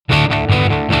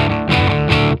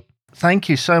thank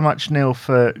you so much, Neil,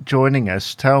 for joining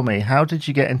us. Tell me, how did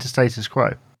you get into Status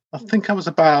Quo? I think I was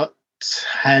about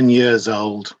 10 years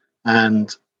old,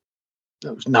 and it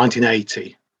was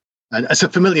 1980. And it's a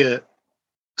familiar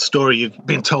story you've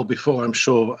been told before, I'm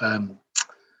sure.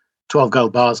 12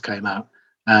 Gold Bars came out,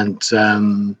 and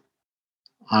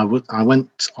I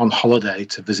went on holiday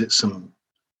to visit some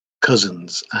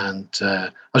cousins, and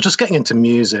I was just getting into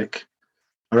music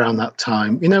around that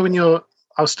time. You know,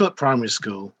 I was still at primary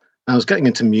school, and I was getting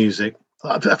into music.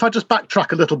 If I just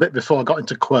backtrack a little bit before I got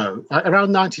into Quo,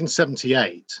 around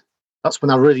 1978, that's when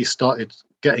I really started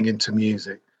getting into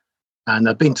music. And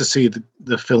I'd been to see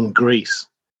the film Grease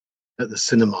at the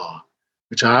cinema,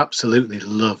 which I absolutely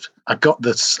loved. I got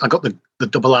the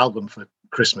double album for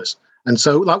Christmas. And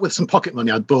so, like, with some pocket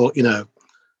money, I'd bought, the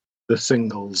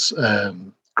singles,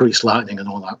 Grease Lightning and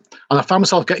all that. And I found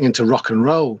myself getting into rock and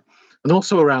roll. And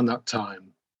also around that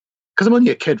time, because I'm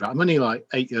only a kid, right? I'm only like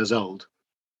 8 years old.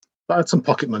 But I had some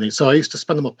pocket money. So I used to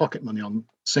spend my pocket money on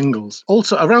singles.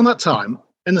 Also, around that time,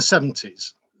 in the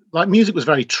 70s, like, music was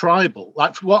very tribal.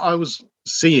 Like, what I was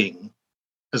seeing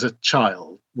as a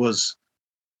child was,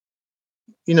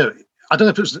 I don't know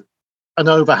if it was an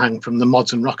overhang from the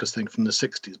mods and rockers thing from the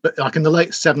 60s, but like in the late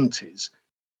 70s,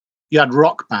 you had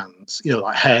rock bands,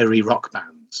 like hairy rock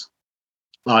bands,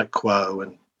 like Quo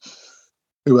and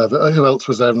who else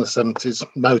was there in the 70s,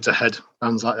 Motorhead,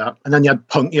 bands like that. And then you had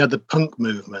punk, you had the punk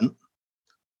movement,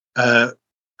 and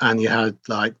you had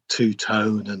like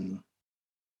two-tone, and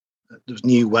there was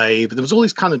new wave, there was all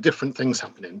these kind of different things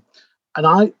happening. And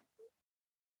I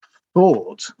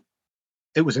thought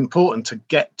it was important to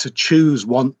get to choose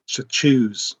one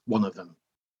of them,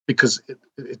 because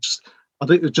it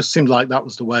just seemed like that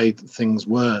was the way things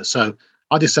were. So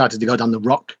I decided to go down the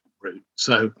rock route.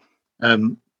 So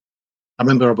I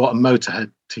remember I bought a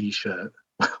Motorhead t-shirt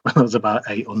when I was about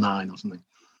 8 or 9 or something.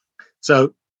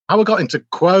 So how I got into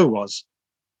Quo was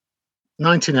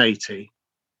 1980.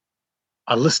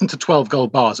 I listened to 12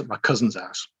 Gold Bars at my cousin's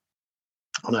house,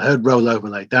 and I heard Roll Over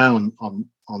Lay Down on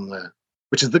the,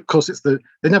 which is, of course,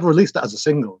 they never released that as a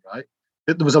single, right?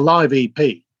 There was a live EP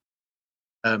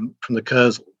from the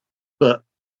Kurzel, but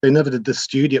they never did the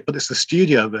studio, but it's the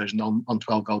studio version on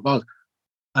 12 Gold Bars.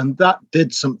 And that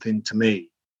did something to me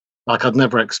like I'd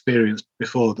never experienced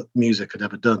before that music had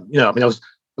ever done. I was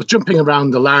jumping around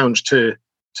the lounge to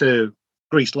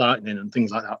Grease Lightning and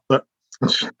things like that, but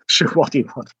sure, what do you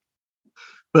want?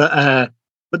 But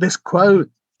this Quo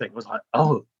thing was like,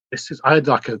 oh, I had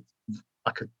like a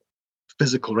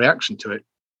physical reaction to it.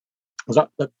 I was like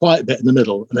quite a bit in the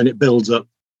middle, and then it builds up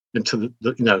into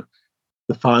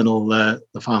the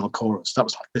final chorus. That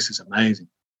was like, this is amazing.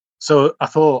 So I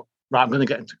thought, right, I'm going to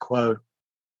get into Quo.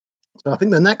 So I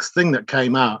think the next thing that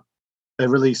came out, they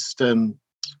released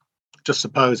Just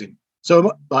Supposing.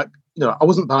 So I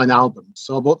wasn't buying albums,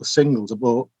 so I bought the singles. I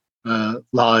bought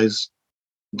Lies,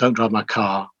 Don't Drive My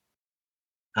Car,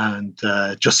 and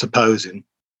Just Supposing.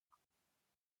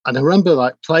 And I remember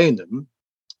like playing them.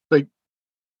 But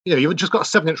you've just got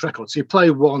a 7-inch record, so you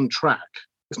play one track.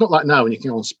 It's not like now when you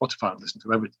can go on Spotify and listen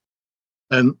to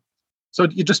everything. So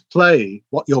you just play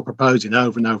what you're proposing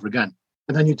over and over again,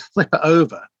 and then you'd flip it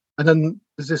over, and then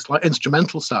there's this like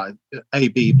instrumental side,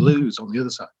 A-B blues on the other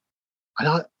side. And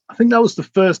I think that was the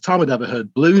first time I'd ever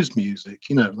heard blues music,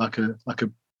 like a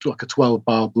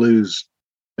 12-bar blues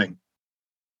thing.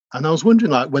 And I was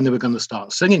wondering like when they were going to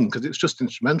start singing, because it's just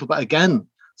instrumental. But again,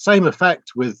 same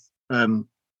effect with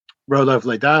Roll Over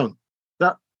Lay Down.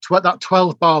 That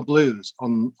 12-bar blues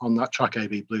on that track,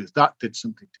 A-B Blues, that did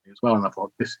something to me as well. And I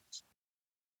thought, this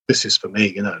is for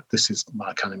me, this is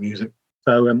my kind of music.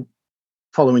 So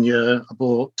following year, I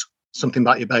bought Something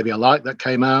About Your Baby I Like, that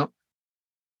came out.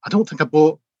 I don't think I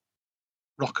bought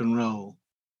Rock and Roll.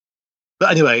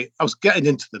 But anyway, I was getting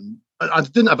into them. I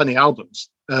didn't have any albums,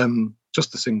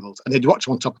 just the singles. And they'd watch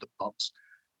them on Top of the Pops.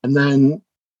 And then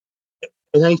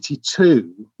in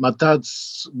 82, my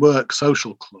dad's work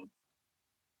social club,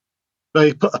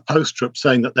 they put a poster up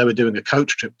saying that they were doing a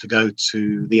coach trip to go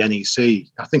to the NEC.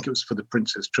 I think it was for the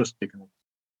Prince's Trust gig.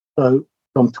 So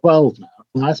I'm 12 now,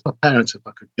 and I asked my parents if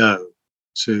I could go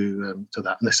to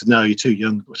that, and they said, no, you're too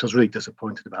young, which I was really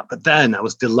disappointed about. But then I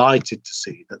was delighted to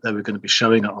see that they were going to be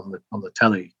showing it on the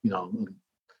telly, on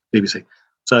BBC.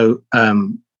 So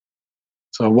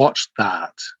I watched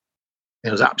that.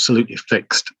 It was absolutely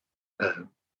fixed to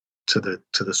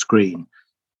the screen,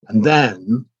 and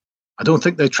then I don't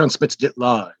think they transmitted it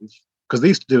live, because they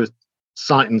used to do a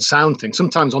sight and sound thing.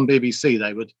 Sometimes on BBC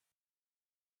they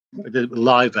did it with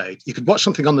Live Aid. You could watch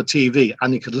something on the TV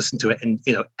and you could listen to it in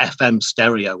FM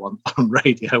stereo on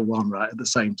Radio 1 right at the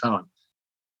same time.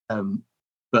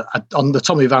 But on the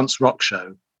Tommy Vance rock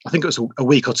show, I think it was a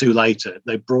week or two later,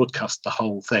 they broadcast the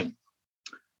whole thing.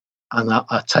 And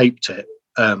I taped it.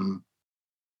 It's a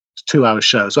 2-hour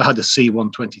show. So I had a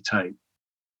C120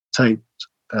 taped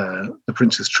the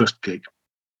Prince's Trust gig.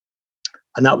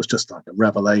 And that was just like a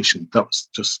revelation. That was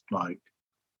just like,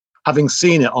 having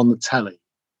seen it on the telly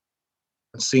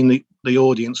and seen the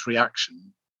audience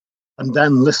reaction, and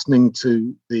then listening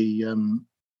to the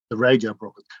radio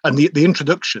broadcast and the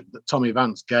introduction that Tommy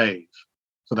Vance gave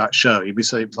for that show, he'd be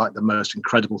saying it was like the most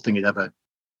incredible thing he'd ever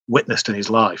witnessed in his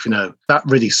life. You know, that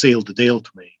really sealed the deal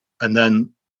to me. And then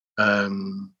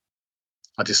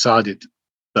I decided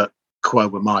that Quo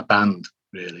were my band.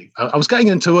 Really, I was getting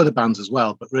into other bands as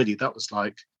well, but really that was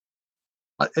like,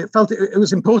 it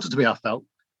was important to me. I felt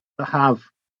to have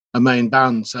a main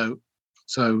band, so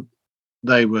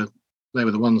they were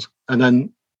the ones. And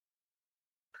then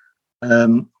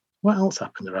what else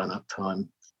happened around that time?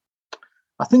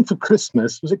 I think for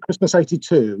Christmas, was it Christmas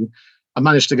 '82? I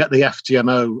managed to get the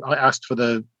FTMO. I asked for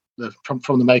the from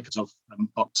the makers of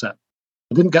box set.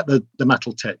 I didn't get the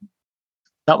metal tin.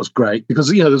 That was great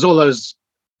because, you know, there's all those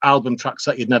album tracks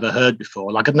that you'd never heard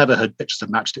before. Like I'd never heard Pictures of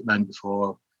Matchstick Men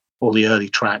before, all the early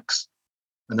tracks,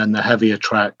 and then the heavier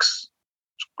tracks.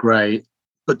 It's great.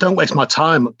 But don't waste my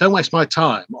time on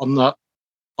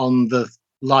the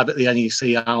Live at the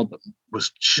NEC album.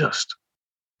 Was just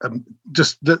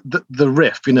the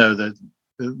riff, you know,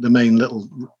 the main little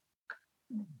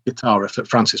guitar riff that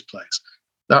Francis plays.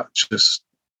 That just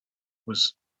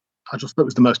was, I just thought it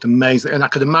was the most amazing. And I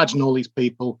could imagine all these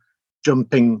people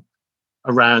jumping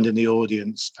around in the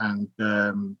audience, and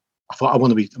I thought I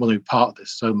want to be part of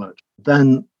this so much.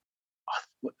 Then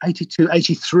 82,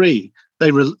 83,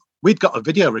 we'd got a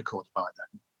video recorder by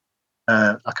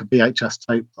then, like a VHS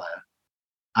tape player,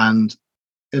 and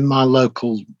in my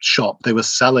local shop they were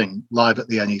selling Live at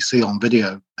the NEC on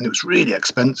video, and it was really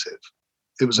expensive.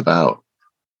 It was about,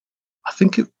 I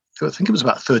think it was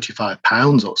about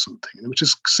 £35 or something, which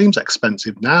seems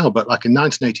expensive now, but like in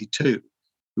 1982 it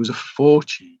was a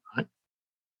fortune, right?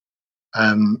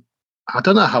 I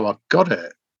don't know how I got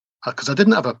it, because I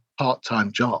didn't have a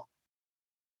part-time job,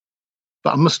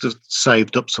 but I must have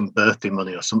saved up some birthday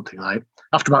money or something. Like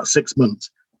after about 6 months,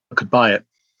 I could buy it,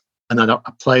 and then I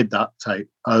played that tape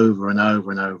over and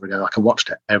over and over again. Like I watched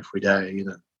it every day, you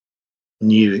know,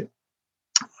 knew it,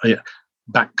 yeah,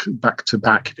 back to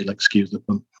back, if you'll excuse the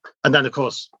pun. And then, of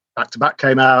course, Back to Back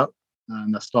came out,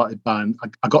 and I started buying.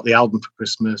 I got the album for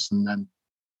Christmas, and then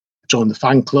joined the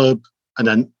fan club, and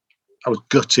then I was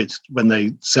gutted when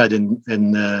they said in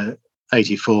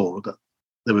 '84 that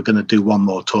they were going to do one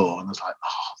more tour, and I was like,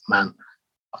 oh man,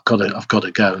 I've got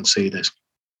to go and see this.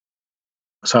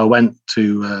 So I went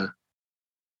to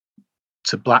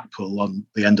Blackpool on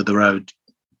the End of the Road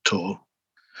tour.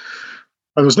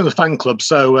 There was another fan club,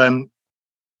 so I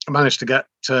managed to get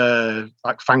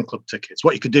like fan club tickets.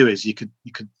 What you could do is you could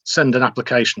send an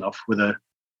application off with a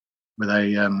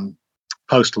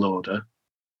postal order.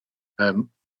 I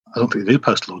don't think they do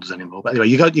postal orders anymore. But anyway,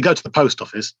 you go to the post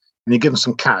office and you give them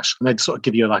some cash, and they'd sort of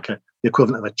give you like the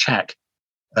equivalent of a check,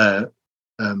 and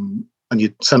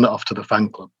you send it off to the fan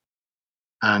club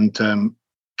and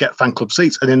get fan club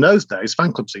seats. And in those days,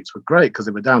 fan club seats were great because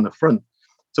they were down the front.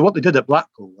 So what they did at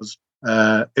Blackpool was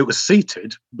it was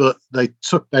seated, but they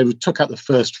took out the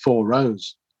first 4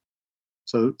 rows.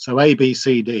 So A, B,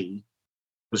 C, D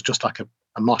was just like a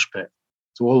mosh pit.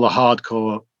 So all the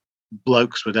hardcore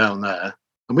blokes were down there,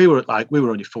 and we were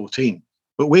only 14,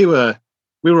 but we were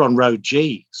on row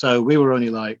G, so we were only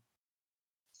like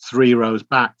 3 rows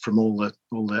back from all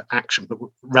the action, but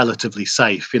relatively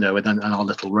safe, you know, in our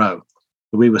little row.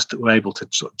 We were able to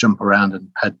sort of jump around and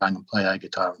headbang and play air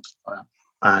guitar and stuff like that.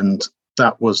 And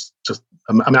that was just,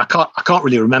 I mean, I can't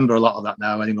really remember a lot of that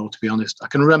now anymore, to be honest. I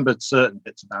can remember certain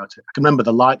bits about it. I can remember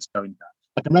the lights going down.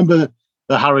 I can remember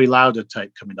the Harry Lauder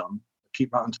tape coming on,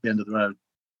 Keep Right Onto the End of the Road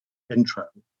intro,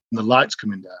 and the lights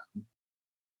coming down,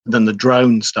 and then the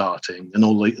drone starting, and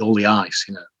all the ice,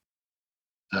 you know,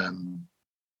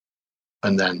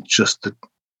 and then just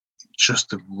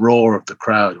the roar of the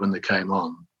crowd when they came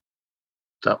on.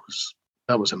 That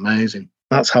was amazing.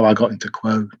 That's how I got into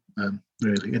Quo,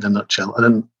 really, in a nutshell. And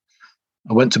then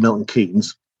I went to Milton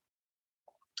Keynes,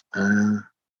 and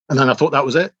then I thought that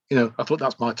was it. You know, I thought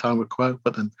that's my time with Quo,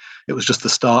 but then it was just the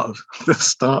start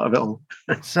of it all.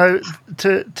 So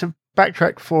to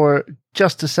backtrack for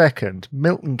just a second,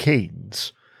 Milton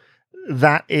Keynes,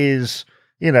 that is,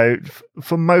 you know,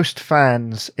 for most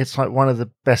fans, it's like one of the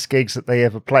best gigs that they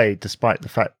ever played, despite the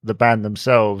fact the band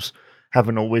themselves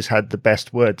haven't always had the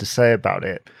best word to say about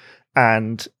it.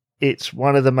 And it's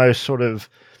one of the most sort of,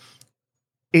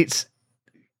 it's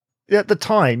at the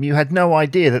time, you had no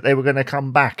idea that they were going to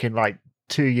come back in like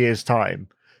 2 years' time.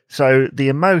 So the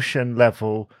emotion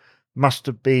level must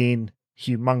have been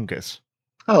humongous.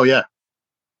 Oh yeah,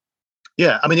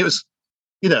 yeah. I mean, it was,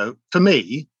 for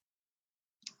me,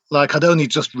 like I'd only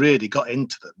just really got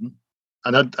into them,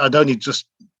 and I'd only just,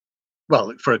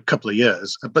 well, for a couple of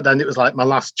years, but then it was like my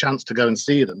last chance to go and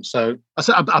see them. So I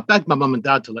said, I begged my mum and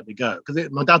dad to let me go, because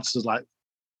my dad was like,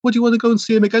 "What do you want to go and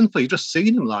see him again for? You just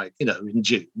seen him like, in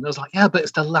June." And I was like, "Yeah, but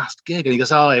it's the last gig." And he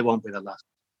goes, "Oh, it won't be the last.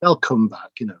 They'll come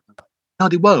back, Like, no,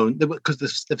 they won't, because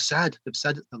they've said it's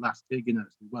the last gig, so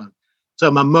they won't." So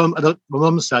my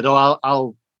mum said, "Oh,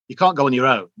 I'll you can't go on your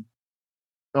own.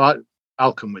 So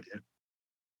I'll come with you."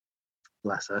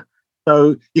 Bless her.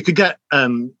 So you could get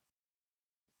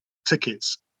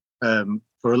tickets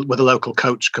with a local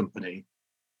coach company.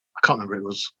 I can't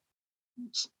remember,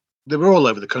 they were all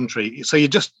over the country. So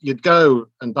you'd go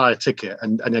and buy a ticket,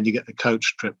 and then you get the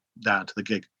coach trip down to the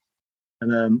gig.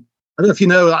 And I don't know if you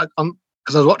know,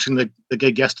 because I was watching the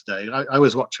gig yesterday. I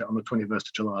always watch it on the 21st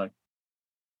of July.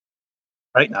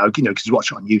 Right now, because you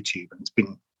watch it on YouTube, and it's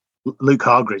been Luke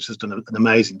Hargreaves has done an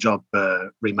amazing job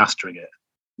remastering it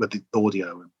with the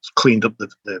audio, and it's cleaned up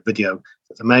the video.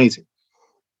 It's amazing.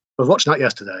 I was watching that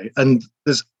yesterday, and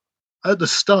there's at the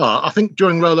start, I think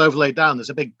during Roll Over Lay Down, there's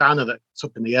a big banner that's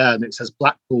up in the air, and it says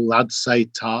 "Blackpool lads say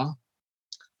tar."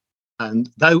 And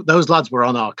those lads were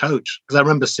on our coach, because I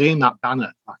remember seeing that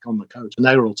banner back on the coach, and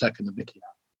they were all taking the mickey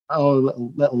out.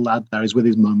 Oh, little lad there, he's with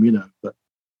his mum, But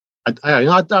I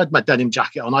had my denim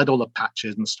jacket on, I had all the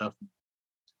patches and stuff.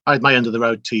 I had my End of the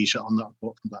Road T-shirt on that I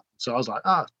bought from that. So I was like,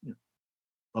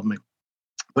 love me.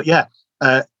 But yeah,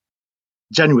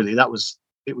 generally it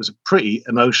was a pretty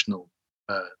emotional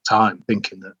time,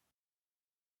 thinking that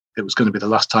it was going to be the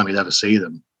last time you'd ever see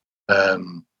them. But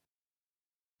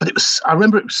I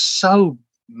remember it was so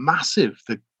massive.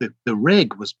 The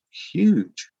rig was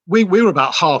huge. We were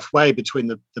about halfway between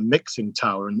the mixing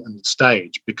tower and the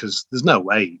stage, because there's no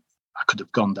way I could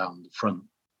have gone down the front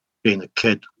being a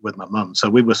kid with my mum. So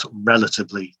we were sort of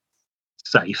relatively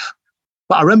safe.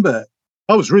 But I remember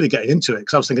I was really getting into it,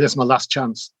 because I was thinking, this is my last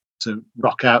chance to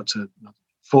rock out to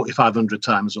 4,500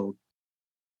 times, or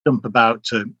jump about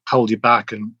to Hold You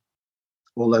Back, and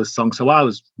all those songs. So I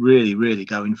was really, really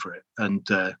going for it. And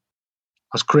I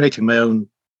was creating my own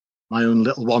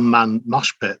little one-man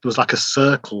mosh pit. There was like a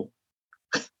circle,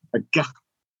 a gap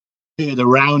appeared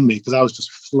around me, because I was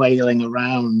just flailing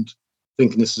around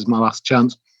thinking this is my last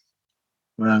chance.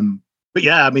 But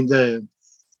yeah, I mean,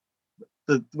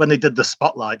 when they did the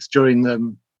spotlights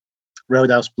during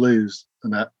Roadhouse Blues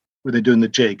and that, when they're doing the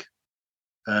jig,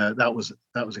 that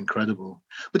was incredible.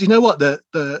 But you know what?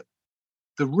 The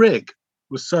rig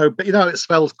was so, but it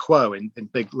spells Quo in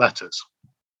big letters.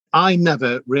 I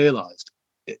never realised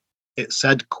it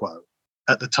said Quo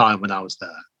at the time when I was there,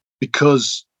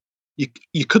 because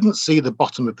you couldn't see the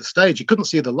bottom of the stage. You couldn't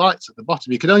see the lights at the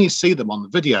bottom. You could only see them on the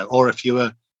video, or if you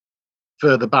were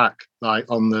further back, like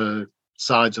on the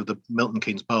sides of the Milton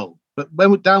Keynes Bowl. But when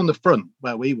we're down the front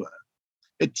where we were,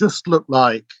 it just looked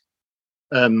like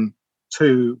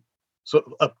two sort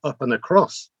of up and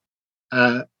across.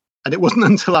 And it wasn't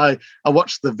until I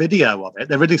watched the video of it.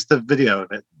 They released the video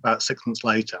of it about 6 months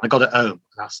later. I got it home,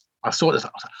 and I saw it. I was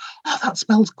like, "Oh, that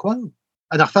spells Quo,"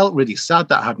 and I felt really sad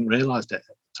that I hadn't realised it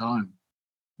at the time.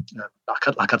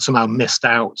 Like I'd somehow missed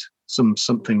out some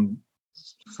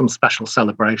special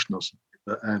celebration or something.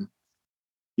 But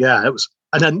yeah, it was.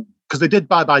 And then, because they did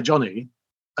Bye Bye Johnny,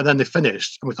 and then they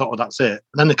finished, and we thought, "Oh, that's it."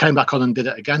 And then they came back on and did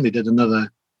it again. They did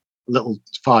another little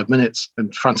 5 minutes,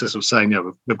 and Francis was saying,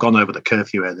 we've gone over the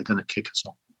curfew here, they're going to kick us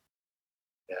off.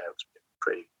 Yeah, it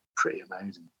was pretty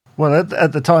amazing. Well,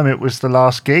 at the time it was the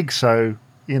last gig, so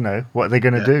what are they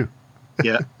going to do?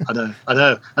 Yeah, I know.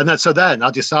 And then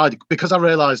I decided, because I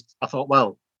realised, I thought,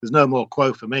 well, there's no more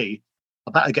Quo for me,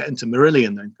 I better get into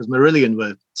Marillion then, because Marillion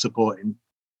were supporting,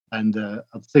 and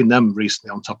I've seen them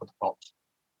recently on Top of the Pops.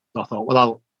 So I thought,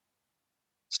 well,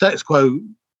 Status Quo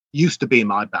used to be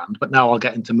my band, but now I'll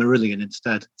get into Marillion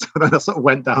instead. So then I sort of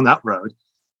went down that road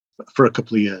for a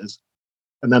couple of years,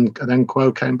 and then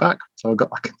Quo came back, so I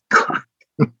got back into Quo.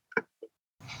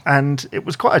 And it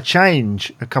was quite a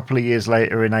change a couple of years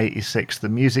later in '86. The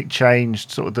music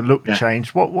changed, sort of the look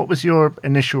changed. What was your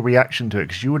initial reaction to it?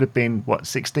 Because you would have been,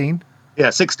 16?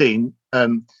 Yeah, 16.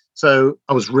 So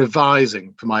I was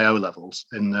revising for my O-levels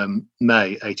in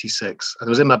May '86, and I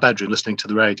was in my bedroom listening to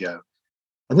the radio.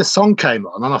 And this song came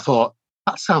on, and I thought,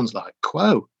 that sounds like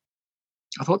Quo.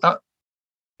 I thought that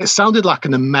it sounded like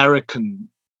an American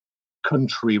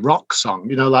country rock song,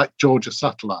 like Georgia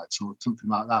Satellites or something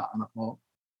like that. And I thought,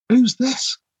 who's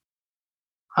this?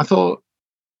 I thought,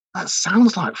 that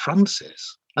sounds like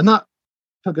Francis, and that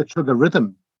chugga chugga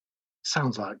rhythm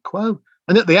sounds like Quo.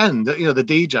 And at the end, the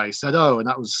DJ said, "Oh, and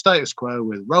that was Status Quo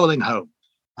with Rolling Home,"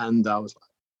 and I was like,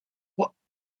 "What?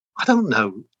 I don't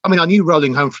know. I mean, I knew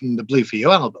Rolling Home from the Blue for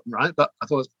You album, right? But I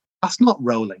thought that's not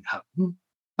Rolling Home.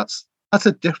 That's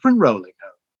a different Rolling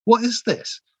Home. What is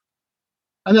this?"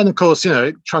 And then, of course,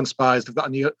 it transpires they've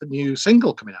got a new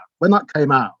single coming out. When that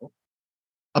came out,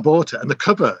 I bought it, and the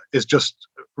cover is just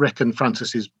Rick and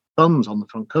Francis's bums on the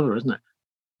front cover, isn't it?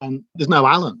 And there's no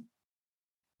Alan.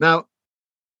 Now,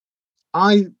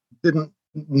 I didn't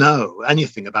know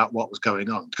anything about what was going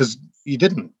on because you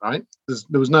didn't, right?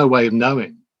 There was no way of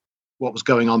knowing what was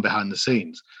going on behind the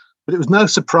scenes. But it was no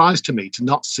surprise to me to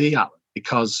not see Alan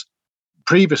because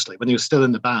previously, when he was still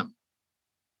in the band,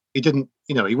 he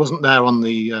wasn't there on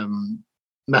the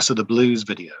Mess of the Blues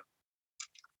video.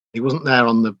 He wasn't there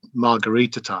on the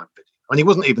Margarita Time video. And he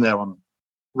wasn't even there on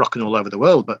Rockin' All Over the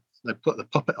World, but they put the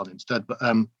puppet on instead. But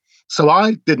so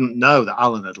I didn't know that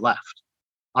Alan had left.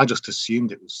 I just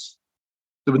assumed it was,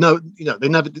 there were no, they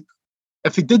never did.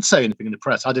 If he did say anything in the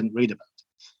press, I didn't read about it.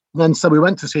 And then so we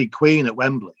went to see Queen at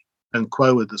Wembley and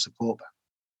Quo with the support band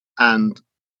and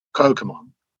Quo come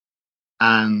on.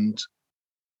 And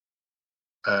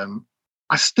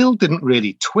I still didn't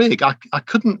really twig. I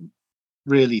couldn't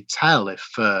really tell if,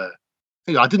 I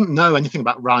didn't know anything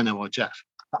about Rhino or Jeff.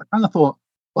 I kind of thought,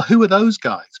 well, who are those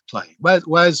guys playing?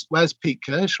 Where's Pete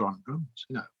Kershaw on drums?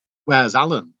 Where's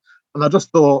Alan? And I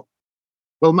just thought,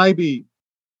 well, maybe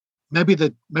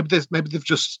they've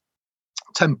just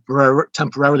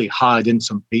temporarily hired in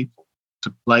some people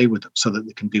to play with them so that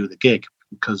they can do the gig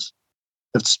because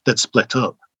they'd split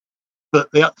up. But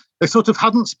they sort of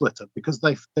hadn't split up because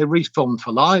they reformed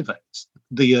for Live Aid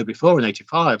the year before in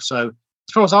 '85. So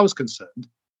as far as I was concerned,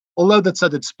 although they'd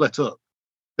said they'd split up,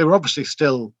 they were obviously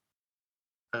still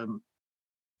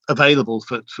available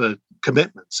for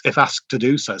commitments if asked to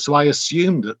do so. So I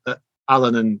assumed that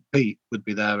Alan and Pete would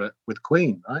be there with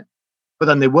Queen, right? But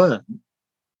then they weren't.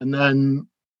 And then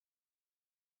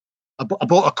I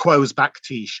bought a Quo's Back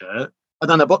T-shirt, and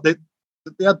then I bought they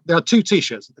had two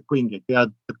T-shirts at the Queen gig. They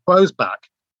had the Quo's Back,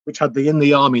 which had the In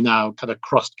the Army Now kind of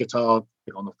crossed guitar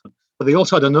on the front, but they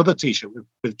also had another T-shirt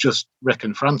with just Rick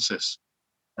and Francis,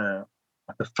 like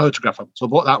a photograph of it. So I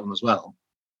bought that one as well.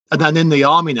 And then In the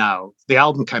Army Now, the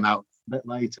album came out a bit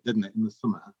later, didn't it, in the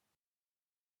summer?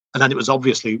 And then it was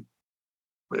obvious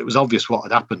what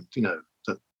had happened,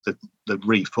 that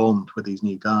reformed with these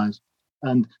new guys.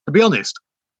 And to be honest,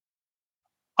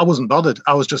 I wasn't bothered.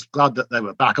 I was just glad that they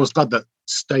were back. I was glad that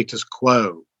Status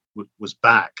Quo was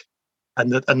back,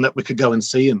 and that we could go and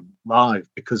see him live.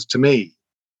 Because to me,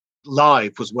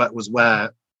 live was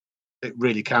where it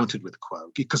really counted with Quo.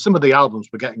 Because some of the albums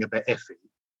were getting a bit iffy.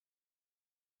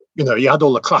 You had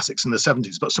all the classics in the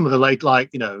 70s, but some of the late,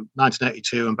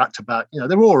 1982 and Back to Back,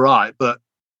 they were all right. But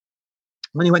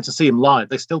when you went to see him live,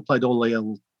 they still played all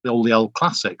the old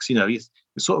classics. You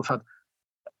sort of had.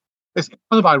 It's kind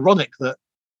of ironic that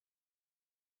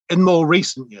in more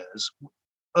recent years,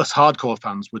 us hardcore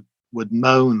fans would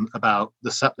moan about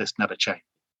the set list never changing.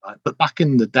 Right? But back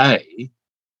in the day,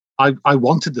 I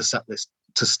wanted the set list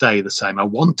to stay the same. I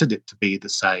wanted it to be the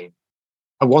same.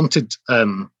 I wanted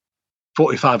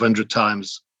 4,500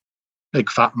 times Big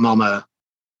Fat Mama,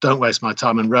 Don't Waste My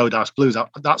Time, and Roadhouse Blues.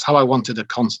 That's how I wanted a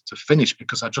concert to finish,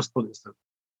 because I just thought it's the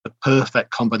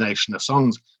perfect combination of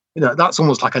songs. That's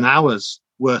almost like an hour's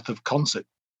worth of concert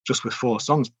just with 4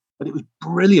 songs. But it was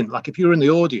brilliant. Like, if you were in the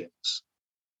audience,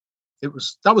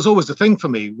 that was always the thing for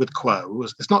me with Quo.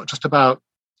 It's not just about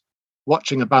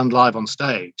watching a band live on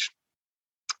stage.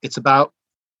 It's about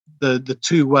the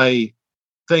two-way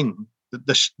thing,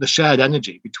 the shared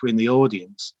energy between the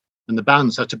audience and the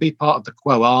band. So to be part of the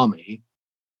Quo army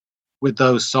with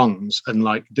those songs and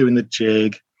like doing the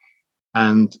jig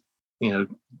and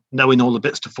knowing all the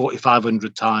bits to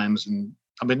 4,500 times, and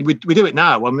I mean we do it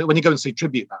now when you go and see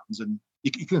tribute bands, and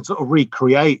you can sort of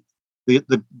recreate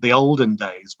the olden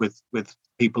days with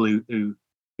people who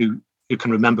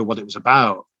can remember what it was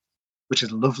about, which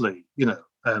is lovely,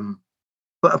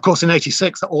 But of course, in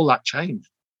 '86, all that changed,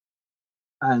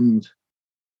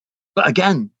 but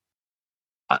again,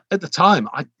 at the time,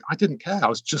 I didn't care. I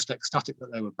was just ecstatic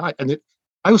that they were back, and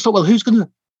I always thought, well, who's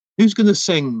gonna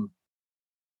sing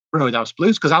Roadhouse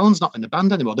Blues? Because Alan's not in the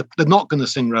band anymore. They're not going to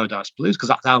sing Roadhouse Blues because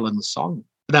that's Alan's song.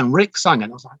 But then Rick sang it,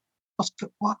 and I was like,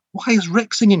 why is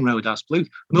Rick singing Roadhouse Blues?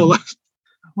 And all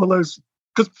those,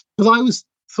 because I always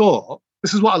thought,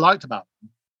 this is what I liked about them.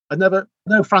 I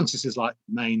know Francis is like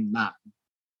the main man,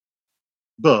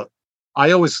 but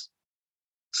I always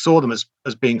saw them as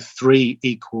being 3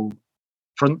 equal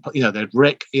front. They'd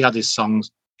Rick, he had his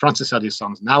songs. Francis had his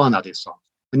songs, and Alan had his songs.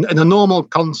 In a normal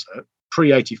concert,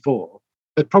 pre-84,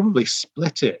 they'd probably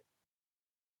split it,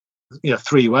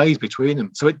 3 ways between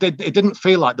them. So it didn't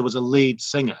feel like there was a lead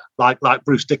singer like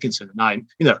Bruce Dickinson. And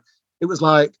it was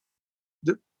like,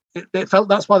 it felt,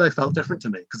 that's why they felt different to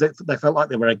me, because they felt like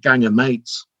they were a gang of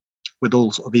mates with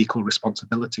all sort of equal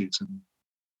responsibilities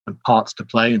and parts to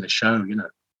play in the show.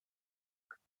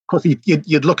 Of course,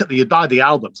 you'd buy the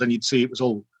albums and you'd see it was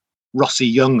all Rossi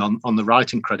Young on the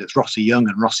writing credits, Rossi Young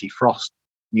and Rossi Frost,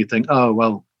 and you'd think, oh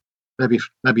well, maybe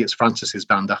it's Francis's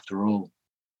band after all.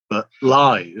 But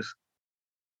live,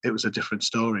 it was a different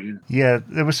story. Yeah,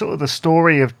 there was sort of the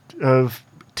story of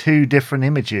two different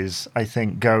images, I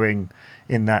think, going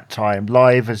in that time,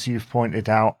 live, as you've pointed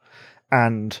out,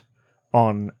 and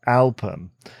on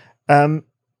album.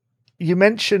 You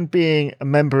mentioned being a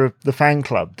member of the fan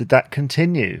club. Did that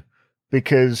continue?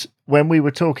 Because when we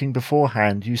were talking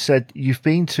beforehand, you said you've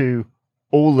been to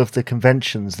all of the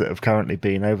conventions that have currently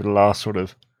been over the last sort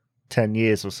of 10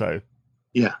 years or so.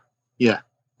 Yeah.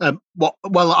 I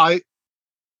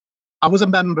was a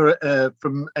member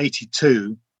from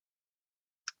 82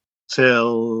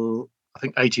 till I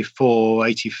think 84,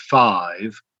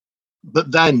 85.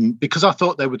 But then, because I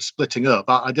thought they were splitting up,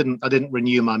 I didn't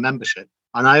renew my membership,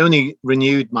 and I only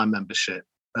renewed my membership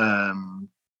in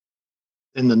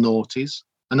the noughties,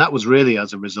 and that was really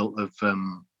as a result of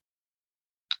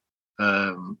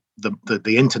the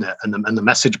internet and the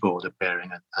message board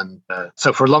appearing, and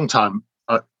so for a long time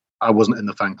I wasn't in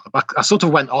the fan club. I sort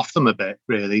of went off them a bit,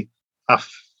 really,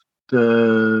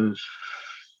 after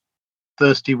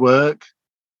Thirsty Work.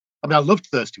 I mean, I loved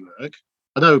Thirsty Work.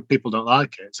 I know people don't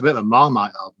like it. It's a bit of a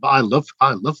Marmite album, but I love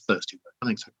Thirsty Work. I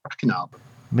think it's a cracking album.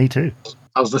 Me too.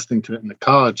 I was listening to it in the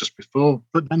car just before.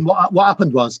 But then what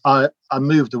happened was I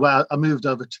moved away. I moved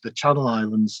over to the Channel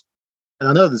Islands, and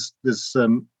I know there's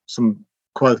some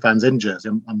Quo fans in Jersey.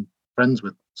 I'm friends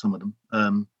with some of them.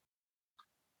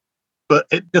 But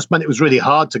it just meant it was really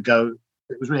hard to go.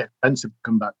 It was really expensive to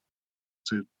come back,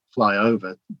 to fly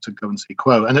over to go and see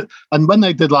Quo. And when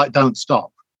they did like Don't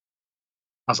Stop,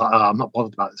 I was like, I'm not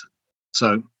bothered about this.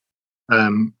 So I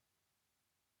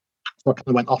kind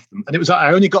of went off them. And it was,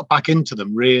 I only got back into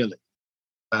them really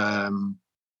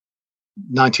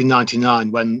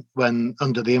 1999 when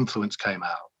Under the Influence came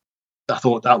out. I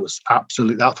thought that was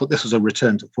absolutely, I thought this was a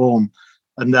return to form.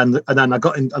 And then I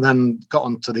got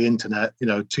onto the internet,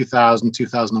 2000,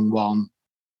 2001,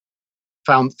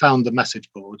 found the message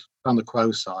board, found the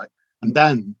Quo site. And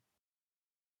then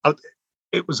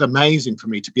it was amazing for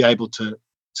me to be able to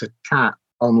chat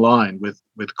online with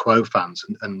Quo fans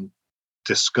and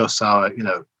discuss our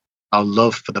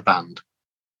love for the band.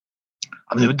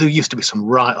 I mean, there used to be some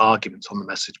right arguments on the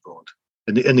message board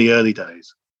in the early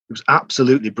days. It was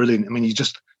absolutely brilliant. I mean, you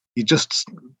just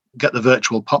get the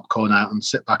virtual popcorn out and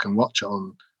sit back and watch it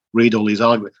and read all these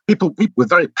arguments. People were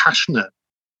very passionate,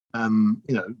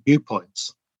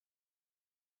 viewpoints.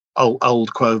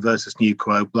 Old Quo versus new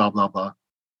Quo, blah blah blah.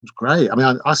 It was great. I mean,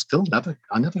 I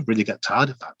never really get tired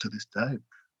of that to this day.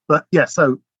 But yeah,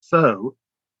 so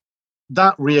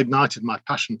that reignited my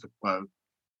passion for Quo.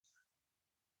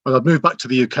 Well, I'd moved back to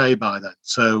the UK by then,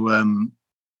 so I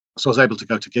was able to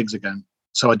go to gigs again.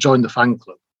 So I joined the fan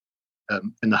club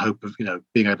in the hope of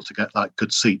being able to get like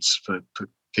good seats for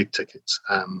gig tickets.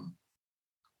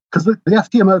 Because the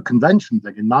FDMO convention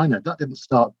thing in Minor, that didn't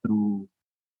start till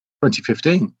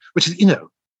 2015, which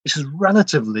is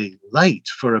relatively late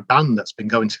for a band that's been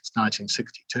going since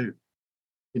 1962.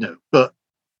 But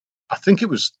I think it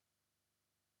was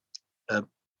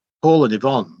Paul and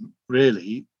Yvonne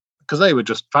really, because they were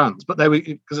just fans, but they were,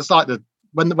 because it's like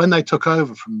when they took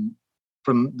over from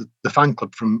the fan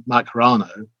club from Mike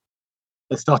Carano,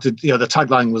 they started, the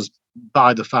tagline was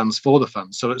by the fans for the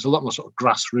fans, so it was a lot more sort of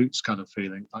grassroots kind of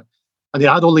feeling. And you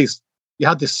had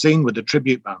this scene with the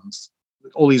tribute bands,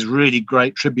 all these really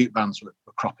great tribute bands were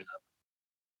cropping up,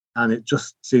 and it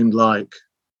just seemed like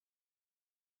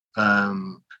there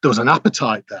was an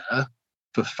appetite there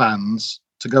for fans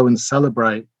to go and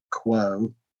celebrate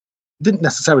Quo. Didn't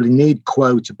necessarily need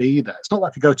Quo to be there. It's not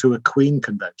like you go to a Queen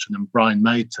convention and Brian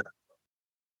May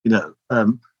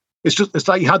it's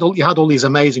like you had all these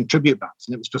amazing tribute bands,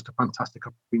 and it was just a fantastic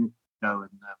opportunity to go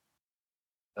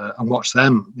and watch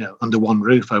them, under one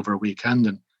roof over a weekend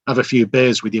and have a few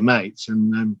beers with your mates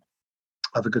and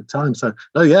have a good time. So,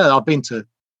 I've been to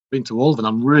all of them.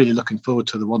 I'm really looking forward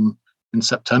to the one in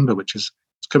September, which is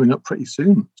coming up pretty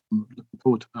soon. I'm looking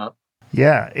forward to that.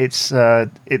 Yeah, it's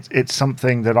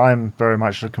something that I'm very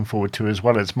much looking forward to as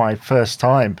well. It's my first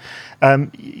time.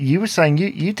 You were saying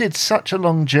you did such a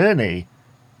long journey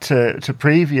to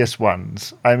previous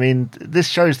ones. I mean, this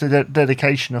shows the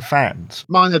dedication of fans.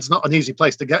 Minehead's not an easy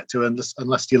place to get to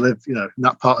unless you live, in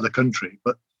that part of the country.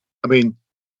 But I mean,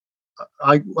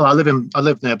 I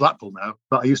live near Blackpool now,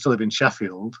 but I used to live in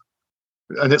Sheffield,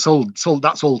 and that's all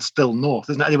still north,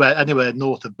 isn't it? Anywhere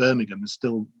north of Birmingham is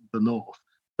still the north.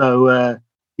 So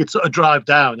you'd sort of drive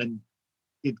down and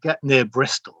you'd get near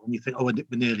Bristol, and you think, oh, we're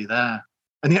nearly there,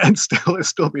 and it's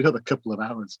still be another couple of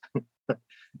hours.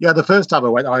 Yeah, the first time I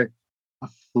went, I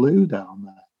flew down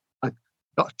there. I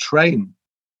got a train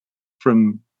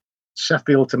from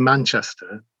Sheffield to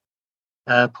Manchester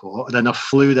Airport, and then I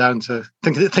flew down to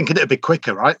thinking it'd be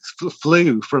quicker, right?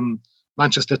 Flew from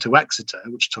Manchester to Exeter,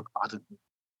 which took, I don't know,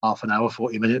 half an hour,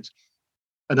 40 minutes,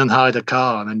 and then hired a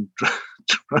car and then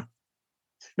drove.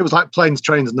 It was like planes,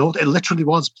 trains, and it literally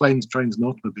was planes, trains, and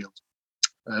automobiles.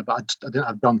 But I didn't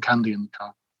have John Candy in the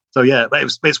car. So yeah, but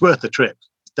it's worth the trip.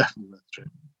 It's definitely worth the trip.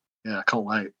 Yeah, I can't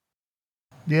wait.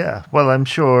 Yeah, well, I'm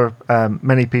sure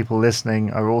many people listening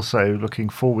are also looking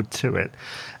forward to it.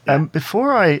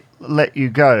 Before I let you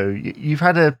go, you've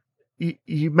had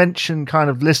you mentioned kind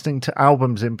of listening to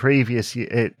albums in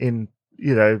in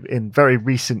very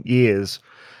recent years,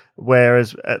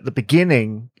 whereas at the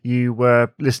beginning you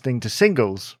were listening to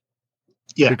singles.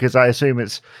 Yeah, because I assume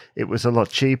it was a lot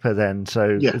cheaper then,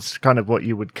 so it's kind of what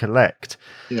you would collect.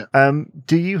 Yeah.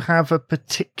 Do you have a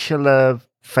particular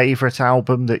favorite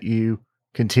album that you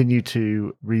continue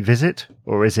to revisit,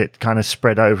 or is it kind of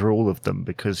spread over all of them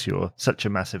because you're such a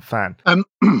massive fan?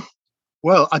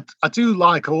 Well, I do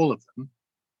like all of them.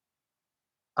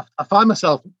 I find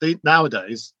myself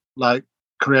nowadays like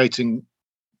creating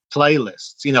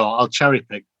playlists. I'll cherry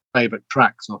pick favorite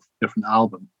tracks off different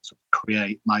albums to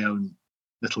create my own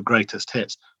little greatest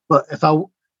hits. But if I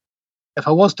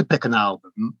was to pick an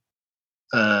album,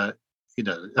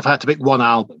 if I had to pick one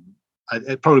album,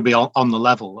 it'd probably be on the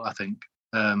Level, I think,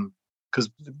 because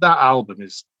that album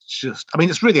is just. I mean,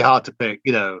 it's really hard to pick.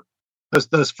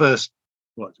 Those first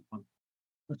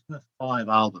 5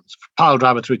 albums, Pile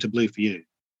Driver through to Blue for You.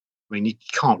 I mean, you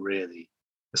can't really.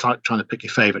 It's like trying to pick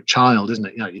your favorite child, isn't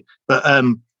it? But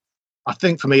I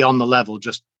think for me, on the Level,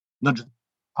 just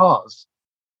parts.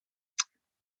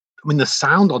 I mean, the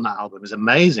sound on that album is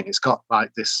amazing. It's got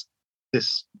like this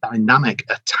dynamic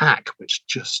attack, which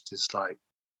just is like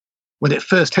when it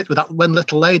first hits when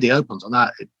Little Lady opens on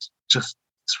that, it's just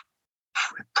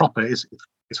proper. It's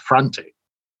frantic.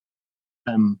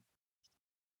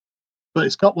 But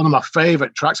it's got one of my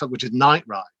favorite tracks, which is Night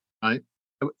Ride. Right,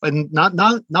 and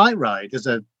Night Ride it's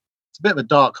a bit of a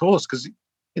dark horse because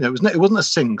it wasn't a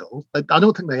single. I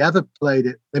don't think they ever played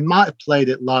it. They might have played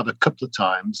it live a couple of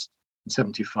times in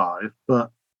 '75,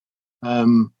 but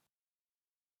that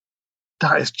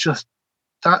is just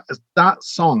that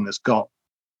song has got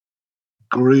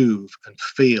groove and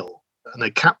feel, and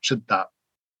they captured that.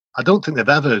 I don't think they've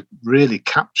ever really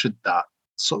captured that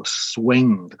sort of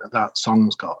swing that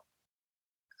song's got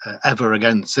ever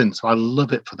again since. So I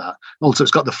love it for that. Also,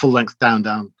 it's got the full length Down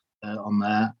on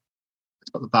there. It's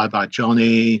got the Bye Bye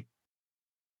Johnny.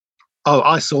 Oh,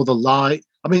 I Saw the Light.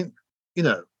 I mean,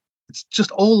 it's just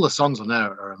all the songs on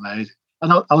there are amazing.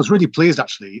 And I was really pleased,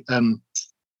 actually.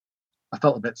 I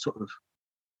felt a bit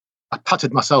I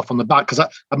patted myself on the back because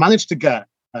I managed to get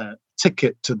a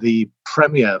ticket to the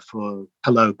premiere for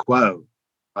Hello Quo,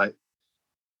 right,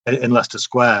 in Leicester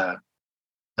Square,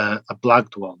 a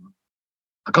blagged one.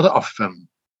 I got it off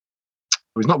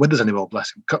he's not with us anymore,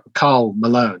 bless him. Carl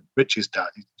Malone, Richie's dad.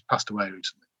 He's passed away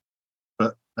recently.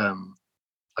 But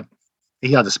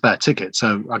he had a spare ticket,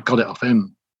 so I got it off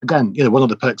him. Again, one of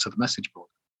the perks of the message board.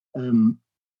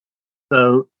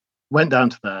 So went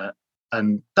down to there,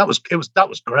 and that was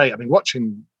great. I mean,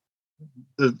 watching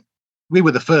we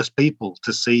were the first people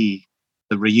to see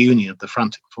the reunion of the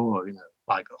Frantic Four,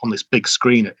 like on this big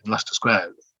screen in Leicester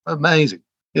Square. Amazing.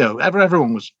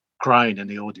 Everyone was crying in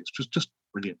the audience. It was just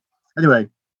brilliant. Anyway,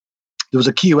 there was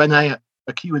a Q&A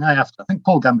after. I think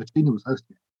Paul Gambattini was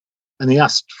hosting it, and he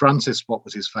asked Francis what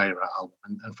was his favourite album,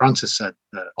 and Francis said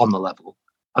On the Level.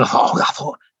 And I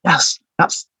thought, yes,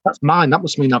 that's mine. That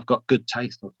must mean I've got good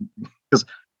taste or something,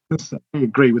 because I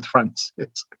agree with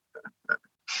Francis.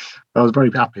 I was very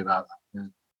happy about that.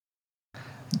 Yeah.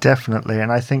 Definitely,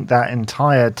 and I think that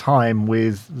entire time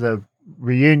with the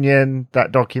reunion,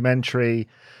 that documentary.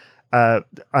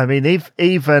 I mean,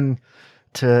 even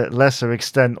to lesser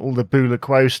extent, all the Bula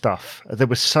Quo stuff. There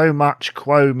was so much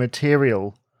Quo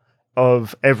material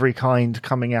of every kind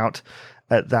coming out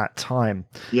at that time.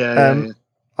 Yeah.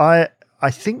 I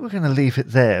think we're going to leave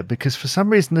it there because for some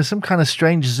reason there's some kind of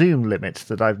strange Zoom limit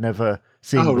that I've never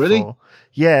seen Oh, really? before.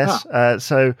 Yes.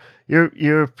 So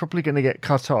you're probably going to get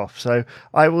cut off. So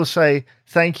I will say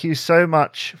thank you so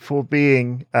much for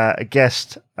being a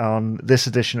guest on this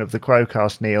edition of the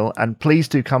Quo-Cast, Neil, and please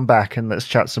do come back and let's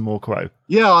chat some more Quo.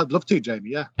 Yeah, I'd love to,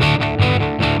 Jamie. Yeah.